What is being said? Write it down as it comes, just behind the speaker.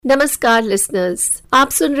नमस्कार लिसनर्स,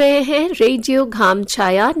 आप सुन रहे हैं रेडियो घाम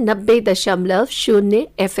छाया 90.0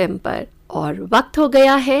 FM पर और वक्त हो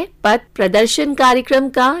गया है पथ प्रदर्शन कार्यक्रम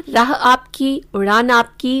का। राह आपकी, उड़ान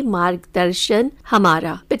आपकी, मार्गदर्शन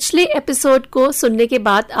हमारा। पिछले एपिसोड को सुनने के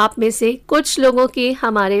बाद आप में से कुछ लोगों के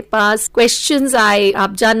हमारे पास क्वेश्चंस आए।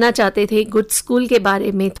 आप जानना चाहते थे गुड स्कूल के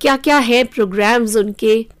बारे में, क्या क्या है प्रोग्राम्स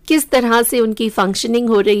उनके, किस तरह से उनकी फंक्शनिंग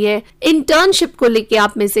हो रही है। इंटर्नशिप को लेके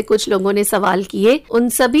आप में से कुछ लोगों ने सवाल किए। उन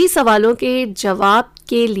सभी सवालों के जवाब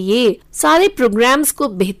के लिए, सारे प्रोग्राम्स को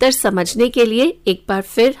बेहतर समझने के लिए एक बार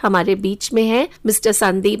फिर हमारे बीच में है मिस्टर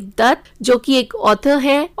संदीप दत्त, जो कि एक ऑथर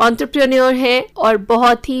है, एंटरप्रेन्योर है और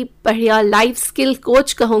बहुत ही बढ़िया लाइफ स्किल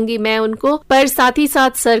कोच कहूंगी मैं उनको। पर साथ ही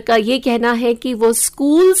साथ सर का ये कहना है कि वो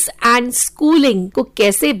स्कूल्स एंड स्कूलिंग को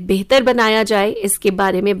कैसे बेहतर बनाया जाए, इसके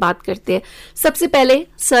बारे में बात करते हैं। सबसे पहले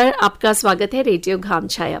सर, आपका स्वागत है रेडियो घाम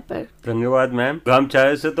छाया पर। धन्यवाद मैम। घाम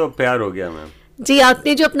छाया से तो प्यार हो गया मैम जी।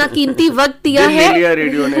 आपने जो अपना कीमती वक्त दिया है, लिया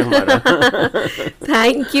रेडियो ने हमारा।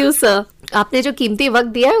 Thank you sir. आपने जो कीमती वक्त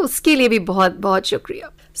दिया है उसके लिए भी बहुत बहुत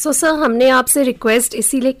शुक्रिया। सर, हमने आपसे रिक्वेस्ट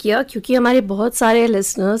इसीलिए किया क्योंकि हमारे बहुत सारे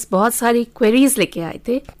लिसनर्स बहुत सारी क्वेरीज लेके आए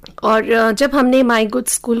थे और जब हमने माय गुड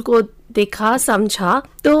स्कूल को देखा, समझा,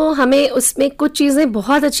 तो हमें उसमें कुछ चीजें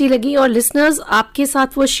बहुत अच्छी लगी और लिसनर्स आपके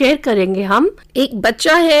साथ वो शेयर करेंगे हम। एक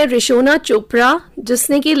बच्चा है रिशोना चोपड़ा,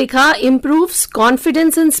 जिसने की लिखा improves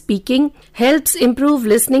confidence in speaking, helps improve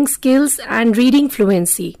listening skills and reading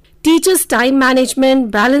fluency, teaches time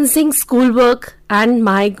management, balancing schoolwork, and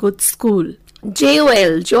my good school.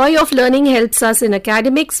 JOL, joy of learning helps us in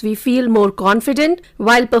academics. We feel more confident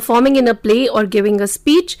while performing in a play or giving a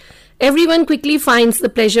speech. Everyone quickly finds the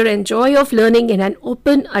pleasure and joy of learning in an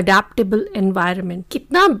open, adaptable environment.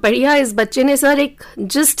 कितना बढ़िया इस बच्चे ने sir एक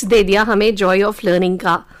gist दे दिया हमें joy of learning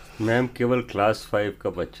का। Ma'am केवल क्लास 5 का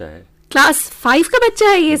बच्चा है। क्लास 5 का बच्चा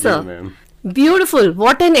है ये sir? Ma'am beautiful,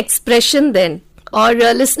 what an expression then. और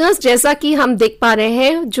लिसनर्स, जैसा कि हम देख पा रहे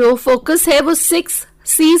हैं, जो फोकस है वो 6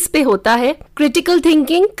 C's पे होता है। Critical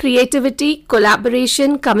thinking, creativity,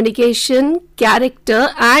 collaboration, communication, character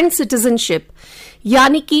and citizenship.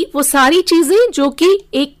 यानी कि वो सारी चीजें जो कि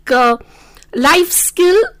एक लाइफ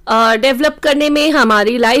स्किल डेवलप करने में,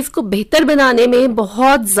 हमारी लाइफ को बेहतर बनाने में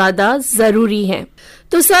बहुत ज्यादा जरूरी है।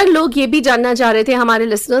 तो सर, लोग ये भी जानना चाह रहे थे हमारे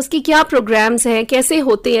लिसनर्स कि क्या प्रोग्राम्स हैं, कैसे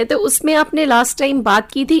होते हैं। तो उसमें आपने लास्ट टाइम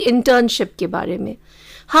बात की थी इंटर्नशिप के बारे में।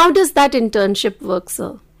 How does that internship work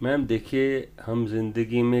sir? Ma'am देखिए, हम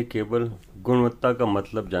जिंदगी में केवल गुणवत्ता का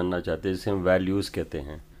मतलब जानना चाहते हैं, जिसे हम वैल्यूज कहते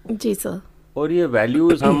हैं। जी सर। और ये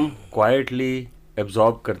वैल्यूज हम क्वाइटली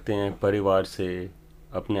एब्जॉर्ब करते हैं परिवार से,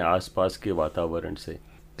 अपने आसपास के वातावरण से।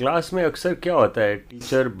 क्लास में अक्सर क्या होता है,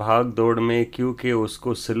 टीचर भाग दौड़ में, क्योंकि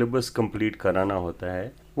उसको सिलेबस कंप्लीट कराना होता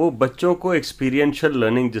है, वो बच्चों को एक्सपीरियंशियल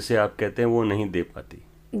लर्निंग जिसे आप कहते हैं वो नहीं दे पाती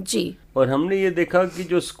जी। और हमने ये देखा कि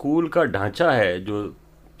जो स्कूल का ढांचा है जो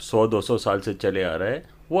 100-200 साल से चले आ रहा है,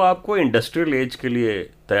 वो आपको इंडस्ट्रियल एज के लिए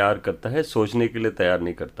तैयार करता है, सोचने के लिए तैयार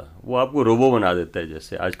नहीं करता। वो आपको रोबो बना देता है।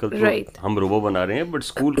 जैसे आजकल तो हम रोबो बना रहे हैं, बट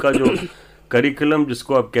स्कूल का जो करिकुलम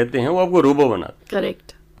जिसको आप कहते हैं वो आपको रोबो बनाता है।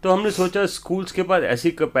 करेक्ट। तो हमने सोचा स्कूल्स के पास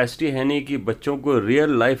ऐसी कैपेसिटी है नहीं कि बच्चों को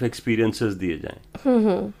रियल लाइफ एक्सपीरियंसेस दिए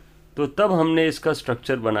जाएं। तो तब हमने इसका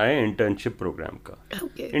स्ट्रक्चर बनाया इंटर्नशिप प्रोग्राम का।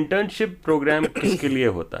 इंटर्नशिप प्रोग्राम किसके लिए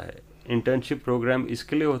होता है? इंटर्नशिप प्रोग्राम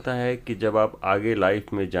इसके लिए होता है कि जब आप आगे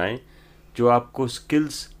लाइफ में जाएं, जो आपको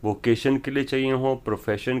स्किल्स वोकेशन के लिए चाहिए हो,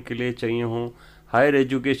 प्रोफेशन के लिए चाहिए हो, हायर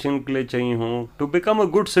एजुकेशन के लिए चाहिए हो, to become a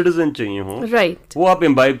good citizen चाहिए हो, वो आप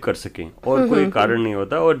इम्बाइब कर सकें और कोई कारण नहीं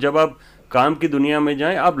होता। और जब आप काम की दुनिया में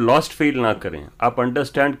जाएं, आप लॉस्ट फील ना करें। आप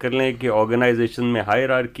अंडरस्टैंड कर लें कि ऑर्गेनाइजेशन में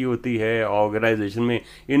हायरार्की होती है, ऑर्गेनाइजेशन में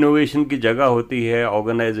इनोवेशन की जगह होती है,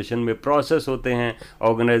 ऑर्गेनाइजेशन में प्रोसेस होते हैं,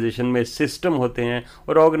 ऑर्गेनाइजेशन में सिस्टम होते हैं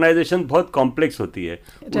और ऑर्गेनाइजेशन बहुत कॉम्प्लेक्स होती है।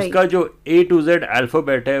 उसका जो A to Z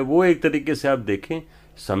अल्फाबेट है वो एक तरीके से आप देखें,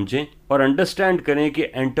 समझें और अंडरस्टैंड करें कि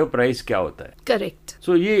एंटरप्राइज क्या होता है। करेक्ट।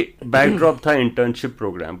 सो ये बैकड्रॉप था इंटर्नशिप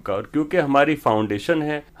प्रोग्राम का। और क्योंकि हमारी फाउंडेशन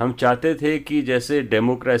है, हम चाहते थे कि जैसे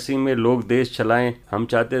डेमोक्रेसी में लोग देश चलाएं, हम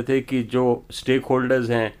चाहते थे कि जो स्टेक होल्डर्स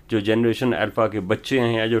हैं, जो जनरेशन अल्फा के बच्चे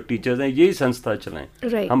हैं या जो टीचर्स हैं, यही संस्था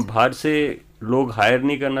चलाएं। हम बाहर से लोग हायर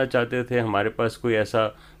नहीं करना चाहते थे, हमारे पास कोई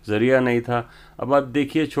ऐसा जरिया नहीं था। अब आप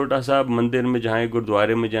देखिए, छोटा सा मंदिर में जाएं,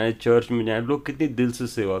 गुरुद्वारे में जाएं, चर्च में जाएं, लोग कितनी दिल से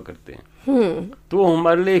सेवा करते हैं। तो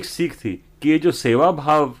हमारे लिए एक सीख थी कि ये जो सेवा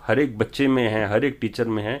भाव हर एक बच्चे में है, हर एक टीचर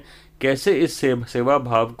में है, कैसे इस सेवा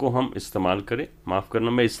भाव को हम इस्तेमाल करें। माफ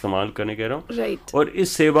करना, मैं इस्तेमाल करने कह रहा हूँ। और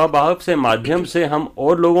इस सेवा भाव से माध्यम से हम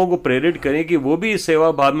और लोगों को प्रेरित करें कि वो भी इस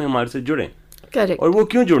सेवा भाव में हमारे से जुड़ें। और वो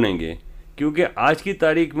क्यों जुड़ेंगे? क्योंकि आज की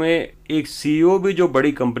तारीख में एक CEO भी जो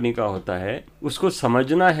बड़ी कंपनी का होता है, उसको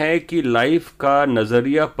समझना है कि लाइफ का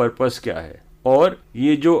नजरिया, पर्पस क्या है। और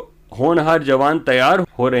ये जो होनहार जवान तैयार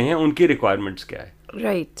हो रहे हैं उनकी रिक्वायरमेंट्स क्या है।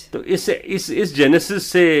 राइट। तो इस जेनेसिस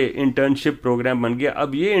से इंटर्नशिप प्रोग्राम बन गया।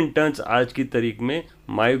 अब ये इंटर्न्स आज की तारीख में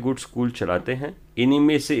माई गुड स्कूल चलाते हैं। इन्हीं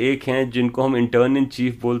में से एक हैं जिनको हम इंटर्न इन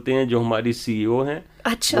चीफ बोलते हैं, जो हमारी सीईओ हैं।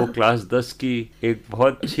 अच्छा। वो क्लास 10 की एक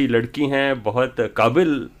बहुत अच्छी लड़की हैं, बहुत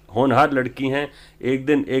काबिल होनहार लड़की हैं। एक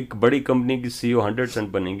दिन एक बड़ी कंपनी की सीईओ 100%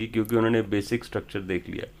 बनेंगी, क्योंकि उन्होंने बेसिक स्ट्रक्चर देख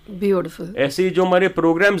लिया। ब्यूटीफुल। ऐसे ही जो हमारे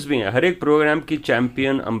प्रोग्राम्स भी हैं, हर एक प्रोग्राम की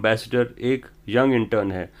चैंपियन एम्बेसडर एक यंग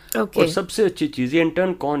इंटर्न है। और सबसे अच्छी चीज, ये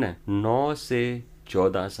इंटर्न कौन है? 9 से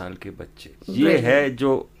 14 साल के बच्चे। ये है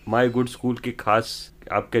जो माई गुड स्कूल की खास,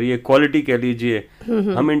 आप करिए क्वालिटी कह लीजिए।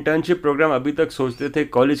 हम इंटर्नशिप प्रोग्राम अभी तक सोचते थे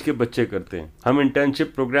कॉलेज के बच्चे करते हैं। हम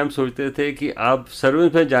इंटर्नशिप प्रोग्राम सोचते थे कि आप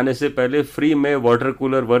सर्विस में जाने से पहले फ्री में वाटर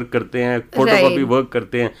कूलर वर्क करते हैं, फोटोकॉपी वर्क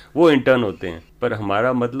करते हैं, वो इंटर्न होते हैं। पर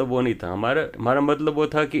हमारा मतलब वो नहीं था। हमारा मतलब वो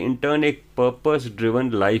था कि इंटर्न एक पर्पस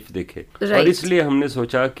ड्रिवन लाइफ देखे। और इसलिए हमने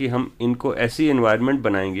सोचा कि हम इनको ऐसी एनवायरनमेंट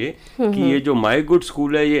बनाएंगे कि ये जो माई गुड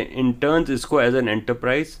स्कूल है, ये इंटर्न्स इसको as an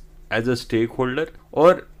enterprise, as a stake holder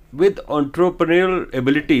और विद एंटरप्रेन्योरियल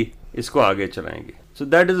एबिलिटी इसको आगे चलाएंगे। So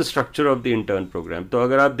that is the structure of the intern programme. तो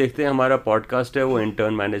अगर आप देखते हैं, हमारा पॉडकास्ट है वो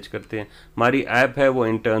इंटर्न मैनेज करते हैं, हमारी ऐप है वो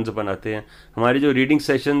इंटर्न्स बनाते हैं, हमारी जो रीडिंग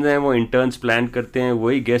सेशंस हैं वो इंटर्न्स प्लान करते हैं,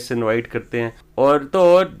 वही गेस्ट इनवाइट करते हैं। और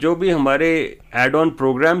जो भी हमारे एड ऑन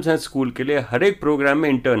प्रोग्राम्स हैं स्कूल के लिए, हर एक प्रोग्राम में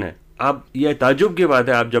इंटर्न है। आप, ये ताजुब की बात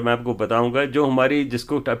है, आप जब मैं आपको बताऊंगा, जो हमारी,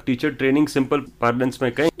 जिसको आप टीचर ट्रेनिंग सिंपल पार्लेंस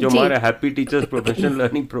में कहें, जो हमारा happy teachers professional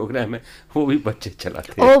learning programme है, वो भी बच्चे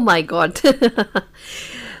चलाते हैं। Oh my god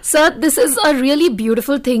sir, this is a really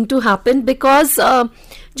beautiful thing to happen, because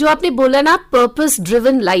जो आपने बोला ना, पर्पस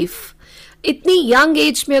ड्रिवन लाइफ, इतनी यंग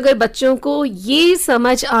एज में अगर बच्चों को ये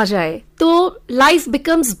समझ आ जाए तो life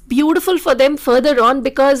becomes beautiful for them further on.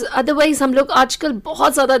 Because otherwise हम लोग आजकल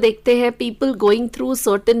बहुत ज्यादा देखते हैं people going through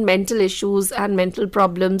certain mental issues and mental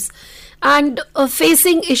problems and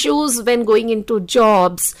facing issues when going into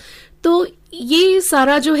jobs. तो ये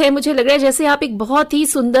सारा जो है, मुझे लग रहा है जैसे आप एक बहुत ही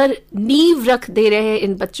सुंदर नींव रख दे रहे हैं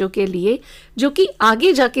इन बच्चों के लिए, जो कि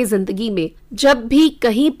आगे जाके जिंदगी में जब भी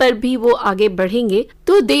कहीं पर भी वो आगे बढ़ेंगे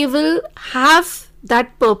तो they will have that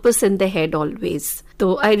purpose in the head always.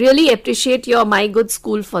 तो I really appreciate your my good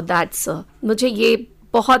school for that sir. मुझे ये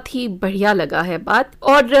बहुत ही बढ़िया लगा है बात।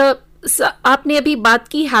 और आपने अभी बात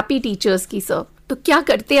की हैप्पी टीचर्स की सर, तो क्या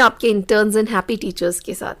करते हैं आपके इंटर्न्स इन हैप्पी टीचर्स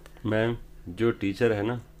के साथ? मैम, जो टीचर है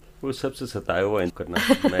ना, वो सबसे सताया हुआ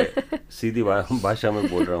करना। मैं सीधी भाषा में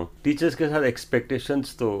बोल रहा हूँ। टीचर्स के साथ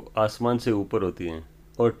एक्सपेक्टेशंस तो आसमान से ऊपर होती हैं,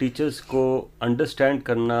 और टीचर्स को अंडरस्टैंड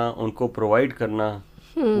करना, उनको प्रोवाइड करना,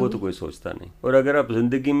 वो तो कोई सोचता नहीं। और अगर आप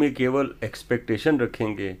जिंदगी में केवल एक्सपेक्टेशन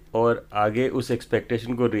रखेंगे और आगे उस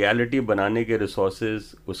एक्सपेक्टेशन को रियलिटी बनाने के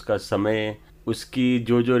रिसोर्सेज, उसका समय, उसकी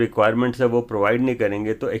जो रिक्वायरमेंट्स है वो प्रोवाइड नहीं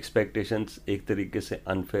करेंगे, तो एक्सपेक्टेशंस एक तरीके से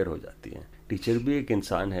अनफेयर हो जाती हैं। टीचर भी एक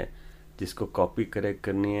इंसान है जिसको कॉपी करेक्ट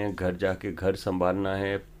करनी है, घर जाके घर संभालना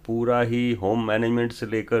है, पूरा ही होम मैनेजमेंट से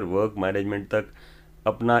लेकर वर्क मैनेजमेंट तक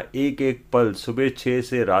अपना एक एक पल, सुबह 6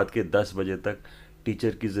 से रात के 10 बजे तक, टीचर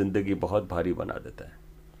की ज़िंदगी बहुत भारी बना देता है।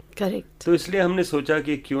 करेक्ट। तो इसलिए हमने सोचा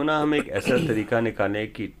कि क्यों ना हम एक ऐसा तरीका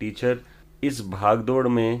निकालें कि टीचर इस भागदौड़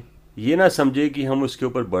में ये ना समझे कि हम उसके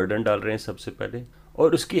ऊपर बर्डन डाल रहे हैं सबसे पहले,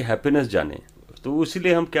 और उसकी हैप्पीनेस जाने। तो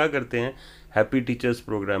इसीलिए हम क्या करते हैं, हैप्पी टीचर्स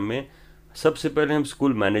प्रोग्राम में सबसे पहले हम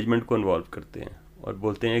स्कूल मैनेजमेंट को इन्वॉल्व करते हैं और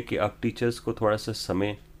बोलते हैं कि आप टीचर्स को थोड़ा सा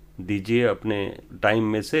समय दीजिए, अपने टाइम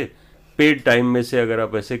में से, पेड टाइम में से, अगर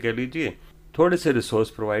आप ऐसे कह लीजिए, थोड़े से रिसोर्स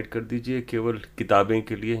प्रोवाइड कर दीजिए केवल किताबें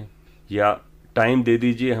के लिए, या टाइम दे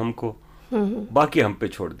दीजिए हमको, बाकी हम पे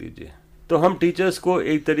छोड़ दीजिए। तो हम टीचर्स को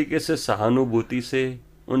एक तरीके से सहानुभूति से,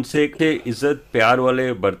 उनसे एक इज्जत प्यार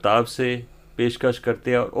वाले बर्ताव से पेशकश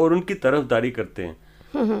करते हैं और उनकी तरफदारी करते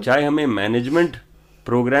हैं। चाहे हमें मैनेजमेंट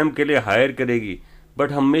प्रोग्राम के लिए हायर करेगी,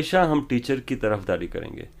 बट हमेशा हम टीचर की तरफदारी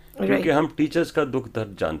करेंगे, क्योंकि हम टीचर्स का दुख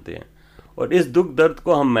दर्द जानते हैं और इस दुख दर्द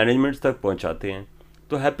को हम मैनेजमेंट तक पहुंचाते हैं।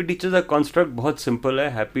 तो हैप्पी टीचर्स का कॉन्स्ट्रक्ट बहुत सिंपल है।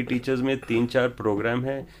 हैप्पी टीचर्स में 3-4 प्रोग्राम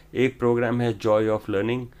है। एक प्रोग्राम है जॉय ऑफ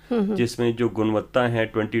लर्निंग, जिसमें जो गुणवत्ता है,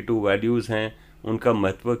 22 वैल्यूज़ हैं, उनका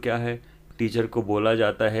महत्व क्या है, टीचर को बोला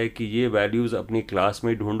जाता है कि ये वैल्यूज़ अपनी क्लास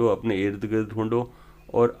में ढूंढो, अपने इर्द गिर्द ढूंढो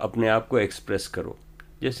और अपने आप को एक्सप्रेस करो।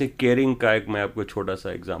 जैसे केयरिंग का एक मैं आपको छोटा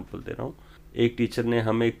सा एग्जांपल दे रहा हूँ। एक टीचर ने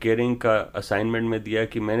हमें केयरिंग का असाइनमेंट में दिया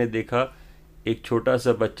कि मैंने देखा एक छोटा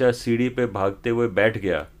सा बच्चा सीढ़ी पे भागते हुए बैठ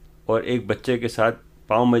गया और एक बच्चे के साथ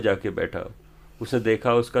पाँव में जाके बैठा। उसने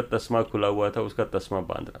देखा उसका तस्मा खुला हुआ था, उसका तस्मा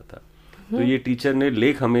बांध रहा था। तो ये टीचर ने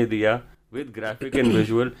लेख हमें दिया विद ग्राफिक एंड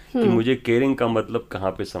विजुअल कि मुझे केयरिंग का मतलब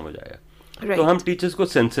कहाँ पे समझ आया। तो हम टीचर्स को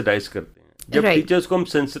सेंसिटाइज करते हैं। जब टीचर्स को हम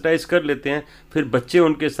सेंसिटाइज कर लेते हैं, फिर बच्चे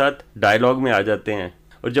उनके साथ डायलॉग में आ जाते हैं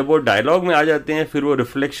और जब वो डायलॉग में आ जाते हैं फिर वो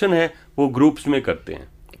रिफ्लेक्शन है वो ग्रुप्स में करते हैं।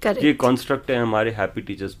 Correct. ये कॉन्स्ट्रक्ट है हमारे हैप्पी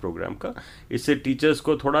टीचर्स प्रोग्राम का। इससे टीचर्स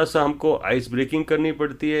को थोड़ा सा हमको आइस ब्रेकिंग करनी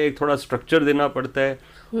पड़ती है, एक थोड़ा स्ट्रक्चर देना पड़ता है,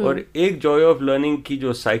 और एक जॉय ऑफ लर्निंग की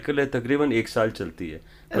जो साइकिल है तकरीबन 1 साल चलती है।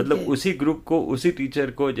 मतलब उसी ग्रुप को, उसी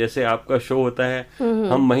टीचर को, जैसे आपका शो होता है,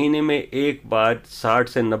 हम महीने में एक बार 60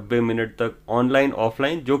 से 90 मिनट तक ऑनलाइन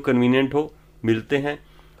ऑफलाइन जो कन्वीनियंट हो मिलते हैं,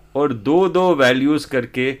 और 2-2 वैल्यूज़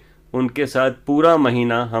करके उनके साथ पूरा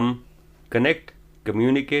महीना हम कनेक्ट,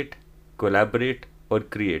 कम्युनिकेट, कोलैबोरेट और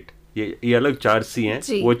क्रिएट, ये अलग 4 C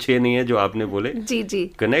हैं, वो 6 नहीं है जो आपने बोले। जी जी।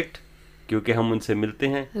 कनेक्ट क्योंकि हम उनसे मिलते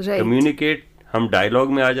हैं, कम्युनिकेट हम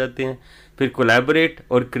डायलॉग में आ जाते हैं, फिर कोलैबोरेट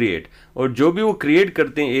और क्रिएट, और जो भी वो क्रिएट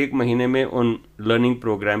करते हैं 1 महीने में उन लर्निंग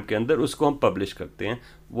प्रोग्राम के अंदर, उसको हम पब्लिश करते हैं,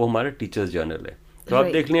 वो हमारा टीचर्स जर्नल है। तो आप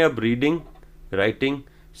देख लें, अब रीडिंग, राइटिंग,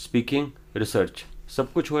 स्पीकिंग, रिसर्च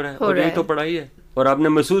सब कुछ हो रहा है, और यही तो पढ़ाई है। और आपने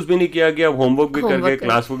महसूस भी नहीं किया कि आप होमवर्क भी कर गए,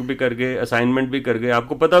 क्लास वर्क भी कर गए, असाइनमेंट भी कर गए,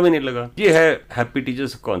 आपको पता भी नहीं लगा। ये है हैप्पी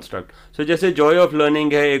टीचर्स कॉन्स्ट्रक्ट। सो जैसे जॉय ऑफ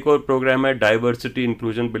लर्निंग है, एक और प्रोग्राम है डाइवर्सिटी,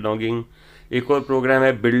 इंक्लूजन, बिलोंगिंग, एक और प्रोग्राम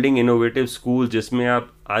है बिल्डिंग इनोवेटिव स्कूल, जिसमें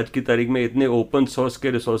आप आज की तारीख में इतने ओपन सोर्स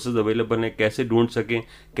के रिसोर्सेज अवेलेबल हैं, कैसे ढूंढ सकें,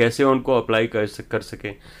 कैसे उनको अप्लाई कर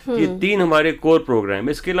सकें। ये 3 हमारे कोर प्रोग्राम।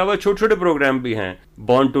 इसके अलावा छोटे छोटे प्रोग्राम भी हैं,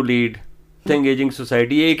 born to lead, engaging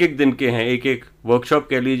society, ये 1-1 दिन के हैं, एक वर्कशॉप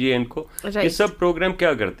कह लीजिए इनको। ये सब प्रोग्राम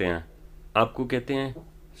क्या करते हैं, आपको कहते हैं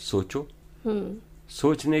सोचो,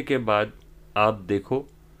 सोचने के बाद आप देखो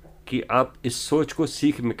कि आप इस सोच को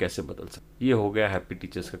सीख में कैसे बदल सकते। ये हो गया हैप्पी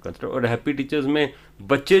टीचर्स का कंसेप्ट। और हैप्पी टीचर्स में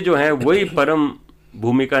बच्चे जो हैं वही परम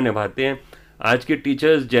भूमिका निभाते हैं। आज के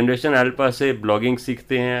टीचर्स जनरेशन अल्फा से ब्लॉगिंग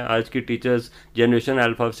सीखते हैं, आज के टीचर्स जनरेशन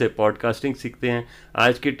अल्फा से पॉडकास्टिंग सीखते हैं,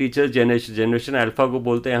 आज के टीचर्स जनरेशन अल्फा को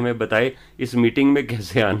बोलते हैं हमें बताए इस मीटिंग में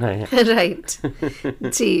कैसे आना है। राइट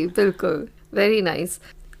जी, बिल्कुल, वेरी नाइस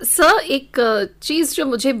सर। एक चीज़ जो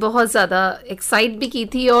मुझे बहुत ज़्यादा एक्साइट भी की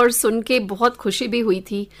थी और सुन के बहुत खुशी भी हुई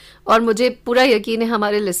थी, और मुझे पूरा यकीन है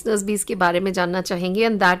हमारे लिसनर्स भी इसके बारे में जानना चाहेंगे,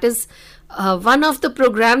 and that is one of the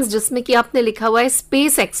programmes जिसमें कि आपने लिखा हुआ है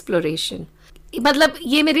स्पेस एक्सप्लोरेशन। मतलब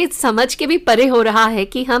ये मेरी समझ के भी परे हो रहा है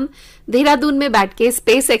कि हम देहरादून में बैठ के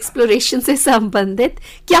स्पेस एक्सप्लोरेशन से संबंधित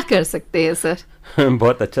क्या कर सकते हैं सर?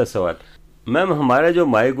 बहुत अच्छा सवाल मैम। हमारा जो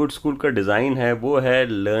माई गुड स्कूल का डिज़ाइन है वो है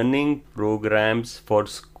learning programmes for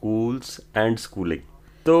schools and schooling.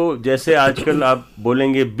 तो जैसे आजकल आप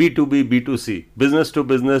बोलेंगे B2B, B2C, business to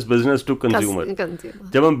business, business to consumer.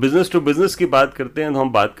 जब हम बिजनेस टू बिजनेस की बात करते हैं तो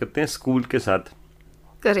हम बात करते हैं स्कूल के साथ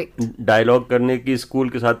करेक्ट डायलॉग करने की, स्कूल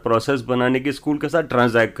के साथ प्रोसेस बनाने की, स्कूल के साथ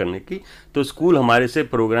ट्रांजैक्ट करने की। तो स्कूल हमारे से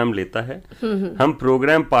प्रोग्राम लेता है, हम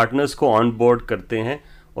प्रोग्राम पार्टनर्स को ऑन बोर्ड करते हैं,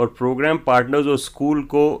 और प्रोग्राम पार्टनर्स और स्कूल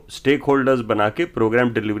को स्टेक होल्डर्स बना के प्रोग्राम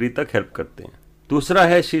डिलीवरी तक हेल्प करते हैं। दूसरा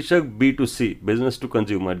है शीर्षक B2C, बिजनेस टू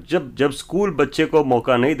कंज्यूमर। जब स्कूल बच्चे को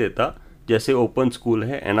मौका नहीं देता, जैसे ओपन स्कूल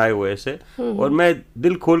है, NIOS है, और मैं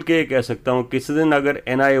दिल खोल के कह सकता हूँ किसी दिन अगर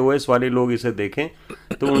NIOS वाले लोग इसे देखें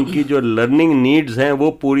तो उनकी जो लर्निंग नीड्स हैं वो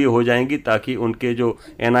पूरी हो जाएंगी, ताकि उनके जो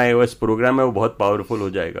NIOS प्रोग्राम है वो बहुत पावरफुल हो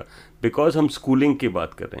जाएगा। बिकॉज हम स्कूलिंग की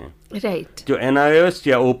बात कर रहे हैं, राइट। जो NIOS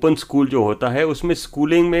या ओपन स्कूल जो होता है उसमें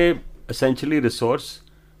स्कूलिंग में एसेंशियली रिसोर्स,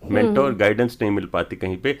 मेंटोर, गाइडेंस नहीं मिल पाती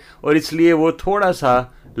कहीं पे, और इसलिए वो थोड़ा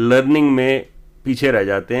सा लर्निंग में पीछे रह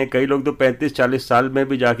जाते हैं। कई लोग तो 35-40 साल में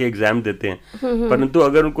भी जाके एग्जाम देते हैं, परंतु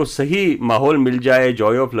अगर उनको सही माहौल मिल जाए,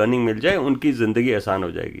 जॉय ऑफ लर्निंग मिल जाए, उनकी जिंदगी आसान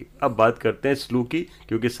हो जाएगी। अब बात करते हैं स्लू की,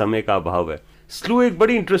 क्योंकि समय का अभाव है। स्लू एक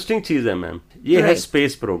बड़ी इंटरेस्टिंग चीज है मैम। ये है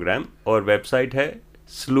स्पेस प्रोग्राम, और वेबसाइट है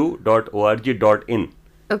slu.org.in।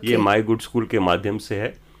 ये माई गुड स्कूल के माध्यम से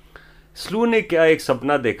है। स्लू ने क्या एक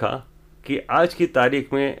सपना देखा कि आज की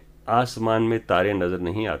तारीख में आसमान में तारे नजर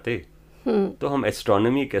नहीं आते, तो हम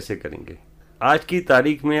एस्ट्रोनॉमी कैसे करेंगे। आज की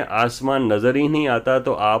तारीख में आसमान नजर ही नहीं आता,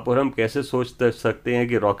 तो आप और हम कैसे सोच सकते हैं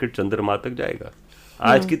कि रॉकेट चंद्रमा तक जाएगा।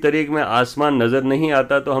 आज की तारीख में आसमान नजर नहीं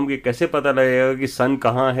आता, तो हम कैसे पता लगेगा कि सन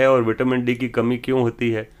कहाँ है और विटामिन डी की कमी क्यों होती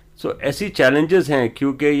है। सो ऐसी चैलेंजेस हैं,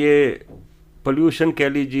 क्योंकि ये पोल्यूशन कह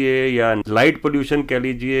लीजिए या लाइट पोल्यूशन कह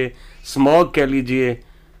लीजिए, स्मॉग कह लीजिए।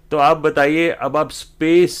 तो आप बताइए, अब आप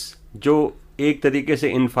स्पेस जो एक तरीके से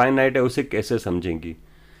इनफाइनाइट है उसे कैसे समझेंगी,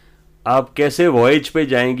 आप कैसे वॉयज पे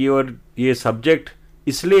जाएंगी। और ये सब्जेक्ट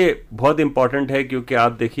इसलिए बहुत इम्पॉर्टेंट है क्योंकि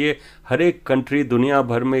आप देखिए हर एक कंट्री दुनिया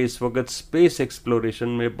भर में इस वक्त स्पेस एक्सप्लोरेशन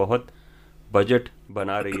में बहुत बजट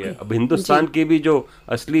बना रही है। अब हिंदुस्तान की भी जो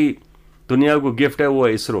असली दुनिया को गिफ्ट है वो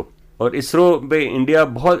है इसरो, और इसरो पे इंडिया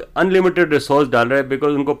बहुत अनलिमिटेड रिसोर्स डाल रहा है,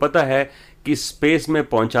 बिकॉज उनको पता है कि स्पेस में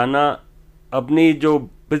पहुंचाना, अपनी जो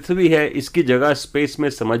पृथ्वी है इसकी जगह स्पेस में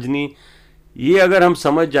समझनी, ये अगर हम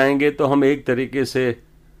समझ जाएंगे तो हम एक तरीके से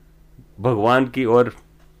भगवान की ओर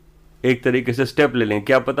एक तरीके से स्टेप ले लें,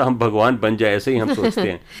 क्या पता हम भगवान बन जाए, ऐसे ही हम सोचते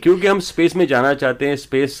हैं क्योंकि हम स्पेस में जाना चाहते हैं।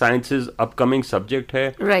 स्पेस साइंसेज अपकमिंग सब्जेक्ट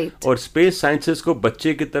है, right. और स्पेस साइंसेज को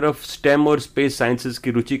बच्चे की तरफ स्टेम और स्पेस साइंसेज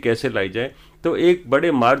की रुचि कैसे लाई जाए, तो एक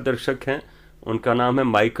बड़े मार्गदर्शक हैं, उनका नाम है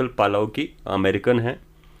माइकल पालाउकी, अमेरिकन है।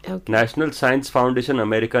 नेशनल साइंस फाउंडेशन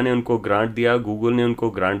अमेरिका ने उनको ग्रांट दिया, गूगल ने उनको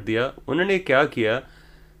ग्रांट दिया। उन्होंने क्या किया,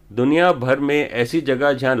 दुनिया भर में ऐसी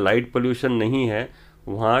जगह जहाँ लाइट पोल्यूशन नहीं है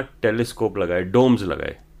वहाँ टेलीस्कोप लगाए, डोम्स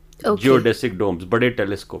लगाए, जियोडेसिक डोम्स, बड़े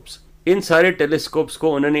टेलीस्कोप्स। इन सारे टेलीस्कोप्स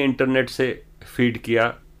को उन्होंने इंटरनेट से फीड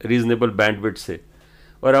किया रीजनेबल बैंडविड्थ से,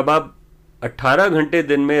 और अब आप 18 घंटे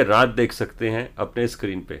दिन में रात देख सकते हैं अपने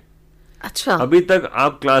स्क्रीन पे। अच्छा। अभी तक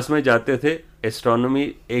आप क्लास में जाते थे,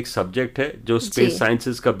 एस्ट्रोनॉमी एक सब्जेक्ट है जो स्पेस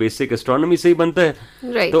साइंसेस का बेसिक एस्ट्रोनॉमी से ही बनता है,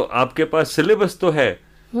 right. तो आपके पास सिलेबस तो है,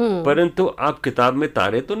 परंतु आप किताब में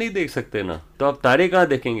तारे तो नहीं देख सकते ना, तो आप तारे कहाँ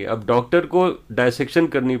देखेंगे। अब डॉक्टर को डायसेक्शन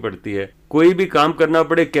करनी पड़ती है, कोई भी काम करना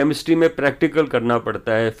पड़े, केमिस्ट्री में प्रैक्टिकल करना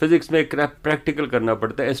पड़ता है, फिजिक्स में प्रैक्टिकल करना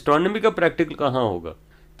पड़ता है, एस्ट्रोनॉमी का प्रैक्टिकल कहाँ होगा।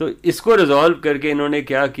 तो इसको रिजॉल्व करके इन्होंने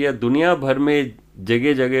क्या किया, दुनिया भर में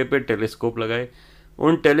जगह जगह पे टेलीस्कोप लगाए,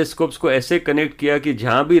 उन टेलीस्कोप्स को ऐसे कनेक्ट किया कि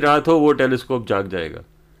जहां भी रात हो वो टेलीस्कोप जाग जाएगा।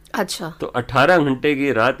 अच्छा। तो 18 घंटे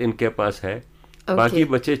की रात इनके पास है, बाकी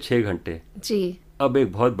बचे 6 घंटे जी। अब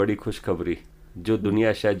एक बहुत बड़ी खुशखबरी जो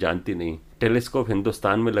दुनिया शायद जानती नहीं, टेलीस्कोप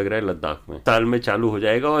हिंदुस्तान में लग रहा है, लद्दाख में, साल में चालू हो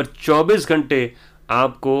जाएगा, और 24 घंटे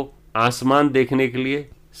आपको आसमान देखने के लिए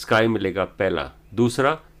स्काई मिलेगा, पहला।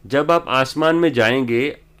 दूसरा, जब आप आसमान में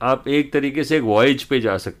जाएंगे आप एक तरीके से एक वॉयज पे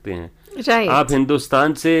जा सकते हैं, right. आप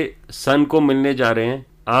हिंदुस्तान से सन को मिलने जा रहे हैं,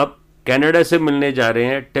 आप कनाडा से मिलने जा रहे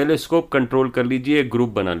हैं, टेलीस्कोप कंट्रोल कर लीजिए, एक ग्रुप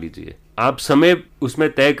बना लीजिए, आप समय उसमें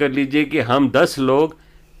तय कर लीजिए कि हम 10 लोग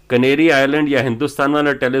कनेरी आइलैंड या हिंदुस्तान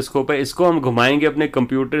वाला टेलीस्कोप है, इसको हम घुमाएंगे अपने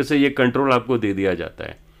कंप्यूटर से, ये कंट्रोल आपको दे दिया जाता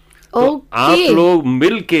है। तो आप लोग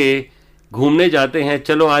मिल के घूमने जाते हैं,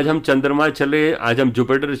 चलो आज हम चंद्रमा चले, आज हम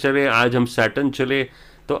जुपिटर चले, आज हम सैटर्न चले,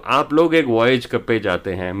 तो आप लोग एक वॉयज पे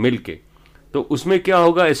जाते हैं मिल के। तो उसमें क्या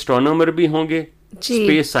होगा, एस्ट्रोनॉमर भी होंगे,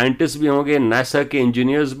 स्पेस साइंटिस्ट भी होंगे, नासा के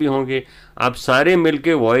इंजीनियर्स भी होंगे, आप सारे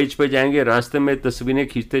मिलके वॉयज पे जाएंगे, रास्ते में तस्वीरें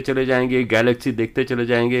खींचते चले जाएंगे, गैलेक्सी देखते चले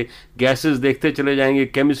जाएंगे, गैसेस देखते चले जाएंगे,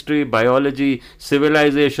 केमिस्ट्री, बायोलॉजी,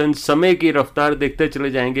 सिविलाइजेशन, समय की रफ्तार देखते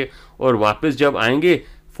चले जाएंगे, और वापस जब आएंगे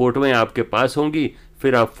फोटोएं आपके पास होंगी,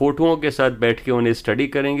 फिर आप फोटोओं के साथ बैठ के उन्हें स्टडी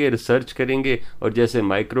करेंगे, रिसर्च करेंगे, और जैसे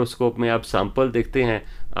माइक्रोस्कोप में आप सैंपल देखते हैं,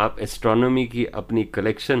 आप एस्ट्रोनॉमी की अपनी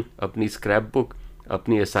कलेक्शन, अपनी स्क्रैप बुक,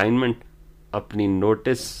 अपनी असाइनमेंट, अपनी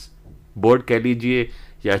नोटिस बोर्ड कह लीजिए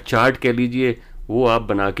या चार्ट कह लीजिए, वो आप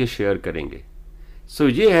बना के शेयर करेंगे। सो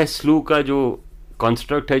ये है स्लू का जो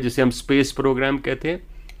कॉन्स्ट्रक्ट है, जिसे हम स्पेस प्रोग्राम कहते हैं।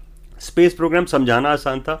 स्पेस प्रोग्राम समझाना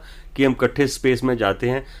आसान था कि हम इकट्ठे स्पेस में जाते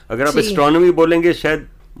हैं, अगर आप एस्ट्रोनॉमी बोलेंगे शायद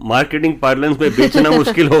मार्केटिंग पार्लेंस में बेचना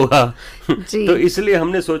मुश्किल होगा तो इसलिए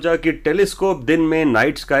हमने सोचा कि टेलीस्कोप दिन में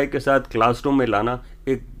नाइट स्काई के साथ क्लासरूम में लाना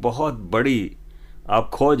एक बहुत बड़ी आप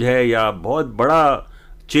खोज है या बहुत बड़ा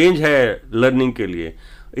चेंज है लर्निंग के लिए।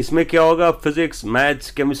 इसमें क्या होगा, फिजिक्स,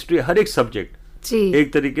 मैथ्स, केमिस्ट्री, हर एक सब्जेक्ट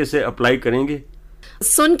एक तरीके से अप्लाई करेंगे।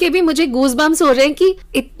 सुन के भी मुझे गूज़बम्स हो रहे हैं कि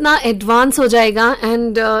इतना एडवांस हो जाएगा,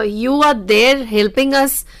 and you are there helping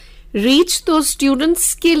us reach. तो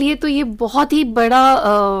स्टूडेंट्स के लिए तो ये बहुत ही बड़ा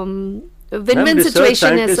विन-विन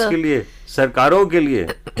सिचुएशन है सर, के लिए, सरकारों के लिए,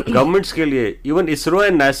 गवर्नमेंट्स के लिए, इवन इसरो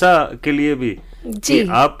एंड नासा के लिए भी, कि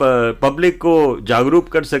आप पब्लिक को जागरूक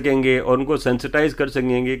कर सकेंगे और उनको सेंसिटाइज कर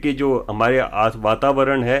सकेंगे कि जो हमारे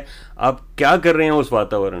वातावरण है आप क्या कर रहे हैं उस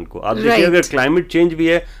वातावरण को। आप देखिए अगर क्लाइमेट चेंज भी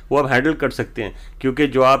है वो आप हैंडल कर सकते हैं, क्योंकि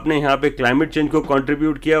जो आपने यहाँ पे क्लाइमेट चेंज को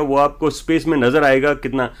कंट्रीब्यूट किया वो आपको स्पेस में नजर आएगा।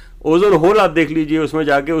 कितना ओजोन होल आप देख लीजिए, उसमें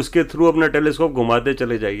जाके उसके थ्रू अपना टेलीस्कोप घुमाते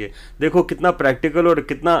चले जाइए, देखो कितना प्रैक्टिकल और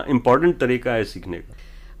कितना इंपॉर्टेंट तरीका है सीखने का।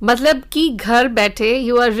 मतलब कि घर बैठे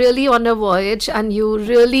you are really on a voyage and you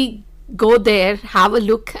really go there, have a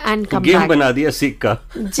look and come game back. बना दिया सीख का,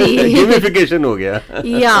 जी गेमिफिकेशन हो गया।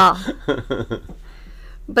 Yeah,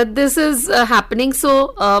 but this is happening, so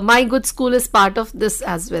My Good School is part of this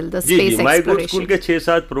as well, the space exploration. My Good School के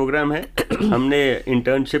 6-7 programme है। हमने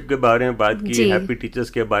internship के बारे में बात की, हैप्पी टीचर्स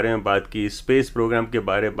के बारे में बात की, स्पेस प्रोग्राम के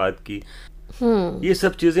बारे में बात की। ये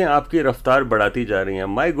सब चीजें आपकी रफ्तार बढ़ाती जा रही हैं।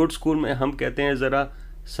 माई गुड स्कूल में हम कहते हैं जरा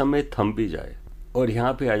समय थम भी जाए, और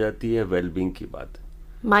यहाँ पे आ जाती है वेलबींग की बात।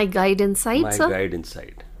 माई गाइड इनसाइड, माई गाइड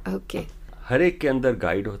इनसाइड, ओके। हर एक के अंदर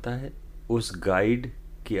गाइड होता है, उस गाइड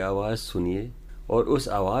की आवाज़ सुनिए, और उस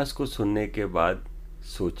आवाज़ को सुनने के बाद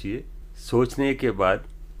सोचिए, सोचने के बाद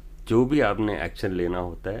जो भी आपने एक्शन लेना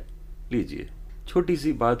होता है लीजिए। छोटी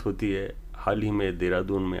सी बात होती है, हाल ही में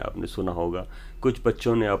देहरादून में आपने सुना होगा कुछ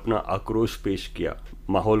बच्चों ने अपना आक्रोश पेश किया,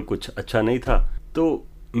 माहौल कुछ अच्छा नहीं था, तो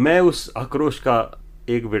मैं उस आक्रोश का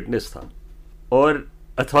एक विटनेस था, और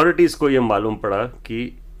अथॉरिटीज़ को ये मालूम पड़ा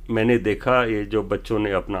कि मैंने देखा ये जो बच्चों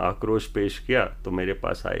ने अपना आक्रोश पेश किया, तो मेरे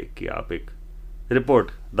पास आए कि आप एक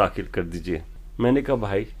रिपोर्ट दाखिल कर दीजिए। मैंने कहा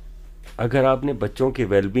भाई, अगर आपने बच्चों के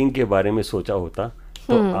वेलबींग के बारे में सोचा होता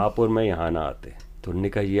तो आप और मैं यहाँ ना आते। तो उन्होंने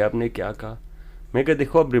कहा ये आपने क्या कहा? मैं कहा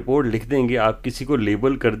देखो, आप रिपोर्ट लिख देंगे, आप किसी को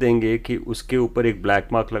लेबल कर देंगे कि उसके ऊपर एक ब्लैक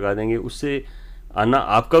मार्क लगा देंगे, उससे आना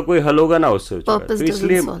आपका कोई हल होगा ना उससे। तो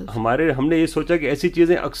इसलिए हमने ये सोचा कि ऐसी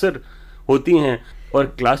चीज़ें अक्सर होती हैं, और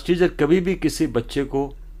क्लास टीचर कभी भी किसी बच्चे को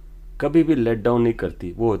कभी भी लेट डाउन नहीं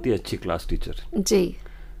करती, वो होती है अच्छी क्लास टीचर जी।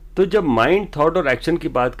 तो जब माइंड, थॉट और एक्शन की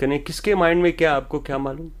बात करें, किसके माइंड में क्या, आपको क्या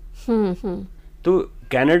मालूम? तो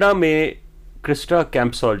कनाडा में क्रिस्टा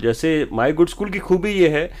कैंपसॉल जैसे माई गुड स्कूल की खूबी ये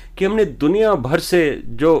है कि हमने दुनिया भर से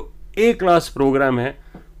जो ए क्लास प्रोग्राम है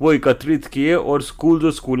वो एकत्रित किए और स्कूल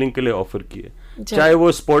और स्कूलिंग के लिए ऑफर किए। चाहे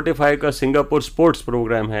वो स्पॉटिफाई का सिंगापुर स्पोर्ट्स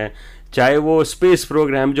प्रोग्राम है, चाहे वो स्पेस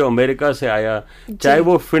प्रोग्राम जो अमेरिका से आया, चाहे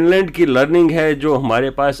वो फिनलैंड की लर्निंग है जो हमारे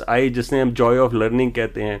पास आई जिसने हम जॉय ऑफ लर्निंग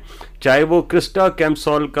कहते हैं, चाहे वो क्रिस्टा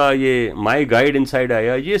कैंपसॉल का ये माई गाइड इनसाइड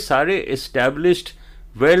आया, ये सारे एस्टैब्लिश्ड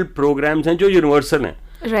वेल प्रोग्राम्स हैं जो यूनिवर्सल हैं।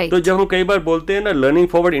 तो जब हम कई बार बोलते हैं ना लर्निंग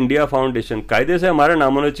फॉरवर्ड इंडिया फाउंडेशन, कायदे से हमारा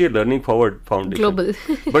नाम होना चाहिए learning Forward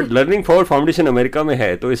foundation, but learning Forward foundation America में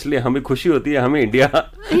है, तो इसलिए हमें खुशी होती है हमें इंडिया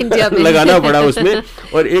लगाना पड़ा उसमें।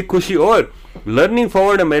 और एक खुशी और, लर्निंग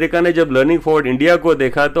फॉरवर्ड अमेरिका ने जब लर्निंग फॉरवर्ड इंडिया को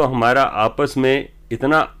देखा तो हमारा आपस में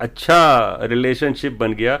इतना अच्छा रिलेशनशिप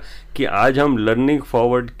बन गया कि आज हम लर्निंग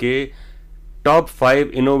फॉरवर्ड के टॉप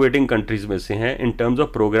 5 इनोवेटिंग कंट्रीज में से हैं इन टर्म्स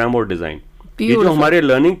ऑफ प्रोग्राम और डिजाइन। ये जो हमारे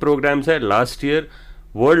लर्निंग प्रोग्राम्स है, लास्ट ईयर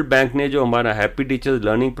वर्ल्ड बैंक ने जो हमारा हैप्पी टीचर्स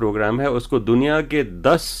लर्निंग प्रोग्राम है उसको दुनिया के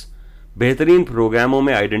 10 बेहतरीन प्रोग्रामों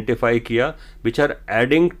में आइडेंटिफाई किया, which are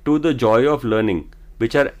adding to the joy of learning,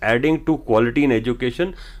 which are adding to quality in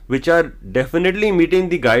education, which are definitely meeting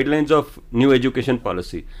the guidelines of new education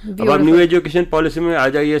policy. अब आप न्यू एजुकेशन पॉलिसी में आ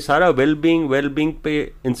जाइए, सारा वेलबींग पे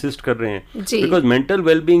इंसिस्ट कर रहे हैं, बिकॉज मेंटल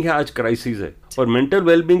वेलबींग है आज क्राइसिस है, और मेंटल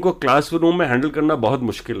वेलबींग को क्लासरूम में हैंडल करना बहुत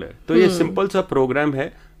मुश्किल है। तो ये सिंपल सा प्रोग्राम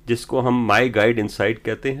है जिसको हम माई गाइड इनसाइट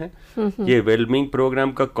कहते हैं। ये वेलबींग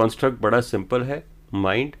प्रोग्राम का कॉन्स्ट्रक्ट बड़ा सिंपल है,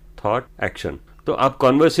 माइंड, थॉट, एक्शन। तो आप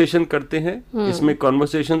कॉन्वर्सेशन करते हैं, इसमें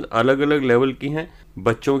कॉन्वर्सेशन अलग अलग लेवल की हैं,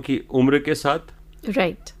 बच्चों की उम्र के साथ,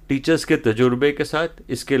 राइट, टीचर्स के तजुर्बे के साथ,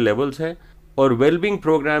 इसके लेवल्स हैं। और वेलबींग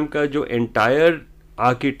प्रोग्राम का जो एंटायर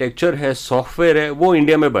आर्किटेक्चर है, सॉफ्टवेयर है, वो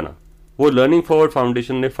इंडिया में बना, वो लर्निंग फॉरवर्ड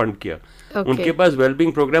फाउंडेशन ने फंड किया। उनके पास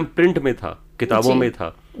वेलबींग प्रोग्राम प्रिंट में था, किताबों में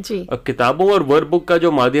था। अब किताबों और वर्कबुक का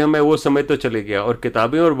जो माध्यम है वो समय तो चले गया, और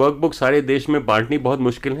किताबें और वर्कबुक सारे देश में बांटनी बहुत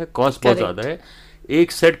मुश्किल है, कॉस्ट बहुत ज्यादा है।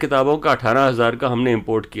 एक सेट किताबों का 18,000 का हमने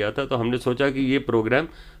इंपोर्ट किया था। तो हमने सोचा कि ये प्रोग्राम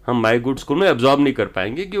हम माई गुड स्कूल में एब्जॉर्ब नहीं कर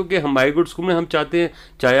पाएंगे, क्योंकि हम माई गुड स्कूल में हम चाहते हैं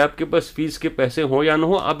चाहे आपके पास फीस के पैसे हो या ना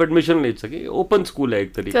हो, आप एडमिशन ले सके। ओपन स्कूल है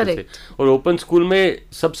एक तरीके से, और ओपन स्कूल में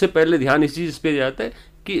सबसे पहले ध्यान इस चीज पे जाता है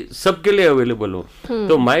कि सबके लिए अवेलेबल हो।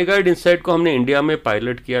 तो माई गाइड इनसाइट को हमने इंडिया में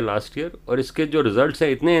पायलट किया लास्ट ईयर, और इसके जो रिजल्ट्स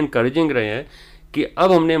हैं इतने एनकरेजिंग रहे हैं कि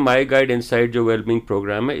अब हमने माई गाइड इनसाइट जो वेलबींग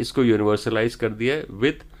प्रोग्राम है इसको यूनिवर्सलाइज कर दिया है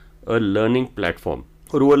विद अ लर्निंग प्लेटफॉर्म,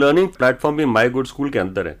 और वो लर्निंग प्लेटफॉर्म भी माई गुड स्कूल के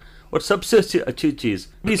अंदर है। और सबसे अच्छी चीज़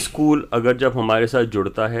कि स्कूल अगर जब हमारे साथ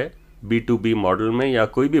जुड़ता है B2B मॉडल में, या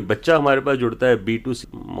कोई भी बच्चा हमारे पास जुड़ता है B2C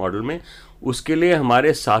मॉडल में, उसके लिए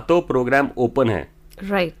हमारे 7 प्रोग्राम ओपन हैं।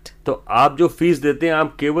 राइट। तो आप जो फीस देते हैं,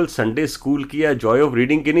 आप केवल संडे स्कूल की या जॉय ऑफ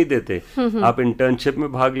रीडिंग की नहीं देते, आप इंटर्नशिप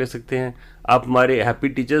में भाग ले सकते हैं, आप हमारे हैप्पी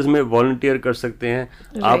टीचर्स में वॉलंटियर कर सकते हैं,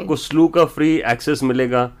 आपको स्लू का फ्री एक्सेस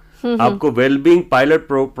मिलेगा, आपको वेलबींग पायलट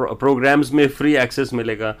प्रोग्राम्स में फ्री एक्सेस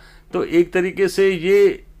मिलेगा। तो एक तरीके से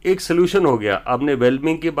ये एक सोल्यूशन हो गया। आपने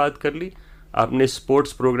वेलबींग की बात कर ली, आपने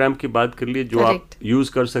स्पोर्ट्स प्रोग्राम की बात कर ली जो आप यूज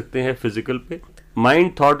कर सकते हैं फिजिकल पे,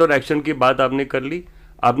 माइंड, थॉट और एक्शन की बात आपने कर ली,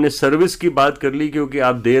 आपने सर्विस की बात कर ली क्योंकि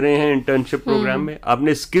आप दे रहे हैं इंटर्नशिप प्रोग्राम में,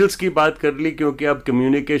 आपने स्किल्स की बात कर ली क्योंकि आप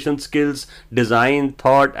communication skills, design,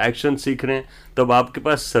 thought, action सीख रहे हैं। तो अब आपके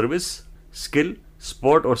पास सर्विस, स्किल,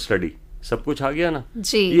 स्पोर्ट और स्टडी सब कुछ आ गया ना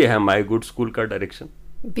जी। ये है माई गुड स्कूल का direction.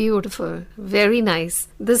 Beautiful, very nice.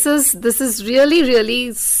 This is really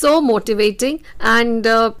so motivating and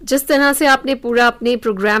जिस तरह से आपने पूरा अपने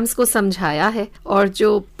प्रोग्राम्स को समझाया है और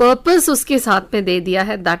जो पर्पस उसके साथ में दे दिया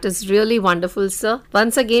है, that is really wonderful, sir.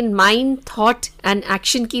 Once again, mind, thought and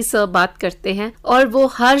action की सर बात करते हैं और वो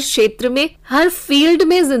हर क्षेत्र में, हर फील्ड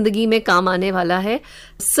में जिंदगी में काम आने वाला है।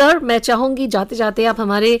 सर, मैं चाहूंगी जाते जाते आप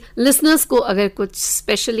हमारे लिसनर्स को अगर कुछ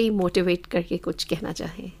स्पेशली मोटिवेट करके कुछ कहना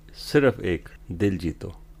चाहें। सिर्फ एक, दिल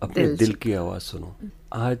जीतो, अपने दिल की आवाज सुनो।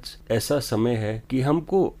 आज ऐसा समय है कि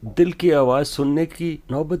हमको दिल की आवाज सुनने की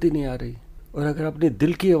नौबत ही नहीं आ रही, और अगर अपने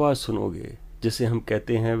दिल की आवाज सुनोगे, जिसे हम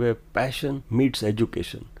कहते हैं वे पैशन मीट्स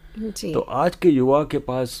एजुकेशन, तो आज के युवा के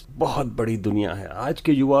पास बहुत बड़ी दुनिया है, आज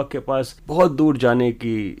के युवा के पास बहुत दूर जाने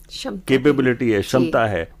की कैपेबिलिटी है, क्षमता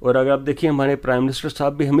है। और अगर आप देखिए, हमारे प्राइम मिनिस्टर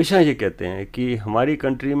साहब भी हमेशा ये कहते हैं कि हमारी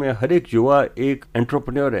कंट्री में हर एक युवा एक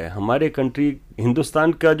एंटरप्रेन्योर है। हमारे कंट्री,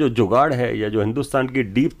 हिंदुस्तान का जो जुगाड़ है या जो हिंदुस्तान की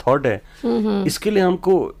डीप थॉट है, इसके लिए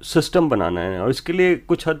हमको सिस्टम बनाना है। और इसके लिए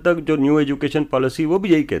कुछ हद तक जो न्यू एजुकेशन पॉलिसी वो भी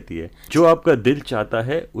यही कहती है, जो आपका दिल चाहता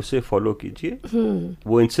है उसे फॉलो कीजिए।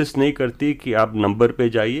 वो इंसिस्ट नहीं करती कि आप नंबर पे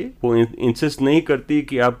जाइए, वो इंसिस्ट नहीं करती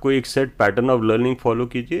कि आपको एक set pattern of learning follow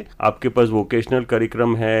कीजिए। आपके पास वोकेशनल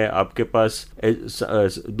करिकुलम है, आपके पास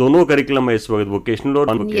दोनों करिकुलम है इस वक्त, वोकेशनल और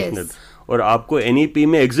नॉन वोकेशनल। और आपको एनईपी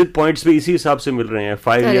में एग्जिट पॉइंट्स भी इसी हिसाब से मिल रहे हैं,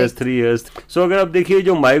 5 years 3 years। सो अगर आप देखिए,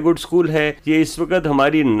 जो माई गुड स्कूल है, ये इस वक्त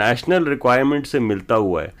हमारी नेशनल रिक्वायरमेंट से मिलता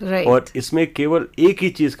हुआ है। और इसमें केवल एक ही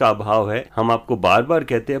चीज का अभाव है, हम आपको बार बार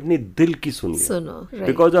कहते हैं अपनी दिल की सुनिए।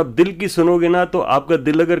 बिकॉज आप दिल की सुनोगे ना, तो आपका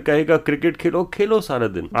दिल अगर कहेगा क्रिकेट खेलो, खेलो सारा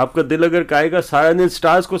दिन। आपका दिल अगर कहेगा सारा दिन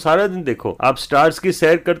स्टार्स को सारा दिन देखो, आप स्टार्स की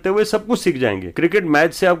सैर करते हुए सब कुछ सीख जाएंगे। क्रिकेट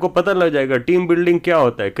मैच से आपको पता लग जाएगा टीम बिल्डिंग क्या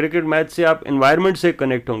होता है। क्रिकेट मैच से आप एनवायरमेंट से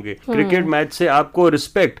कनेक्ट होंगे। क्रिकेट मैच से आपको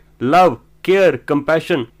रिस्पेक्ट, लव, केयर,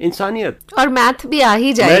 कंपैशन, इंसानियत, और मैथ भी आ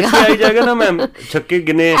ही जाएगा। मैथ भी आ ही जाएगा ना मैम। छक्के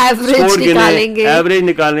गिने, स्कोर गिने, एवरेज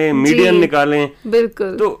निकालें, मीडियन निकालें।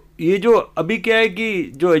 बिल्कुल। तो ये जो अभी क्या है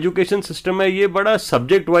कि जो एजुकेशन सिस्टम है, ये बड़ा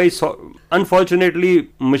subject wise unfortunately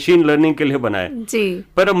machine learning के लिए बना है जी।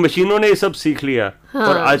 पर अब मशीनों ने ये सब सीख लिया। हाँ।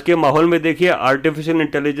 और आज के माहौल में देखिए, आर्टिफिशियल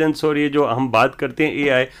इंटेलिजेंस और ये जो हम बात करते हैं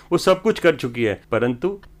एआई, वो सब कुछ कर चुकी है,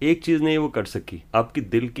 परंतु एक चीज नहीं वो कर सकी, आपकी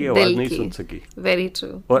दिल की आवाज नहीं सुन सकी। Very true.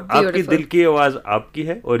 और आपकी दिल की आवाज आपकी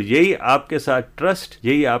है, और यही आपके साथ ट्रस्ट,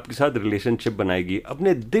 यही आपके साथ रिलेशनशिप बनाएगी।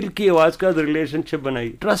 अपने दिल की आवाज का रिलेशनशिप बनाइए।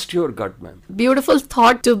 Trust your gut ma'am. Beautiful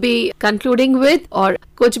thought to be concluding with. और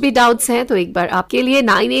कुछ भी डाउट्स हैं तो एक बार आपके लिए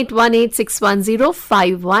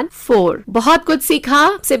 9818610514। बहुत कुछ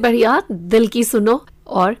सीखा, से बढ़िया दिल की सुनो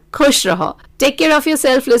और खुश रहो। Take care of your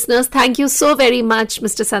self listeners. Thank you so very much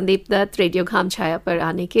mister Sandeep Dutt, radio घाम छाया पर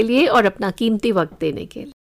आने के लिए और अपना कीमती वक्त देने के लिए।